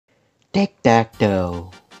Tic Tac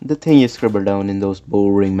Toe. The thing you scribble down in those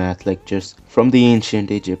boring math lectures from the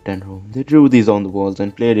ancient Egypt and Rome. They drew these on the walls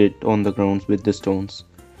and played it on the grounds with the stones.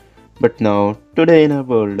 But now, today in a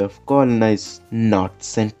world of colonized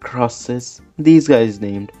knots and crosses, these guys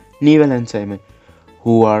named Newell and Simon,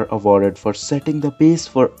 who are awarded for setting the base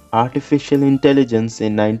for artificial intelligence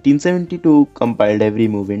in 1972, compiled every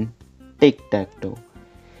move in Tic Tac Toe.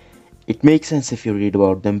 It makes sense if you read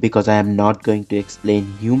about them because I am not going to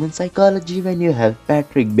explain human psychology when you have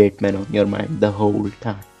Patrick Bateman on your mind the whole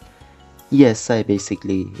time. Yes, I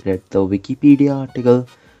basically read the Wikipedia article,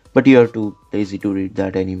 but you are too lazy to read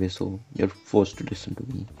that anyway, so you're forced to listen to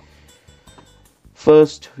me.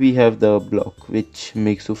 First, we have the block, which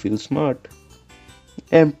makes you feel smart.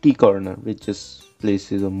 Empty corner, which just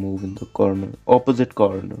places a move in the corner. Opposite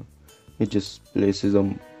corner, which just places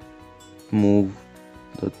a move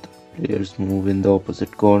that the players move in the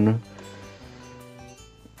opposite corner.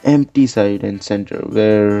 Empty side and center,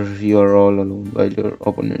 where you are all alone while your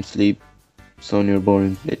opponent sleeps on your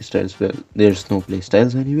boring playstyles. Well, there's no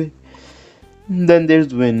playstyles anyway. Then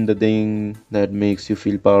there's win, the thing that makes you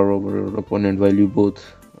feel power over your opponent while you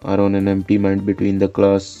both are on an empty mind between the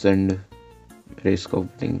class and risk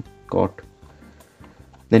of being caught.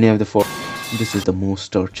 Then you have the fort. This is the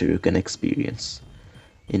most torture you can experience.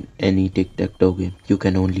 In any tic-tac-toe game, you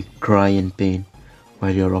can only cry in pain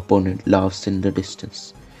while your opponent laughs in the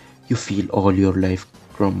distance. You feel all your life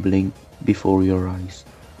crumbling before your eyes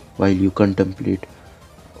while you contemplate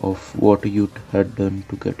of what you had done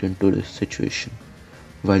to get into this situation.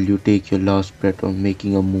 While you take your last breath on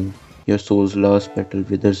making a move, your soul's last battle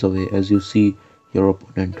withers away as you see your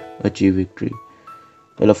opponent achieve victory.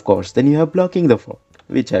 Well, of course, then you have blocking the fork,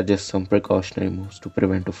 which are just some precautionary moves to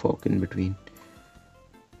prevent a fork in between.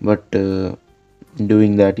 But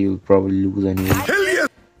doing that, you'll probably lose anyway.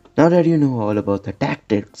 Now that you know all about the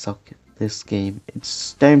tactics of this game,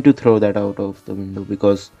 it's time to throw that out of the window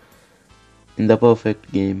because in the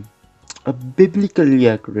perfect game, a biblically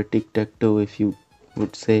accurate tic-tac-toe, if you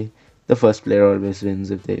would say, the first player always wins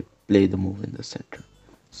if they play the move in the center.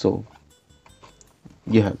 So,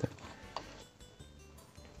 you have that.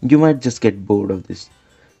 You might just get bored of this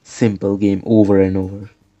simple game over and over.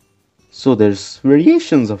 So there's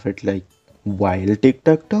variations of it like wild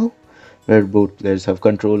tic-tac-toe, where both players have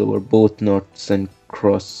control over both knots and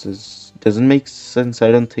crosses. Doesn't make sense,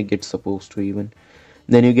 I don't think it's supposed to even.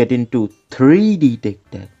 Then you get into 3D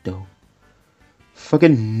tic-tac-toe.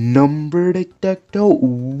 Fucking number tic-tac-toe,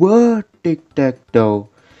 word tic-tac-toe.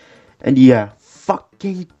 And yeah,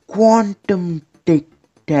 fucking quantum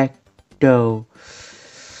tic-tac-toe.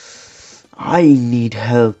 I need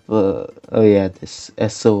help. Oh yeah, this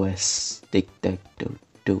SOS tic-tac-toe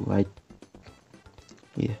too.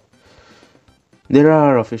 Yeah. There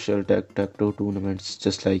are official tic-tac-toe tournaments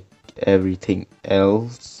just like everything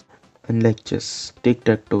else. Unlike chess,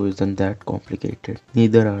 tic-tac-toe isn't that complicated.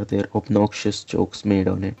 Neither are there obnoxious jokes made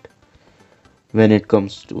on it. When it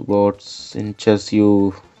comes to bots, in chess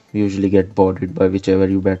you usually get boarded by whichever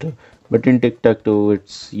you battle. But in tic-tac-toe,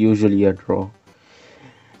 it's usually a draw.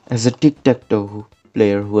 As a tic-tac-toe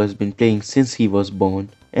player who has been playing since he was born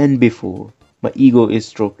and before, my ego is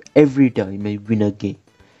stroked every time I win a game.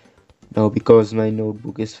 Now because my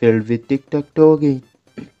notebook is filled with tic-tac-toe again,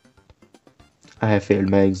 I have failed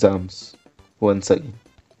my exams once again.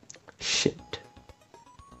 Shit.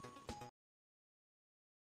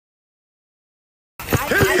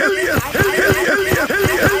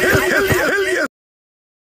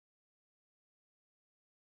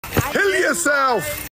 Kill yourself!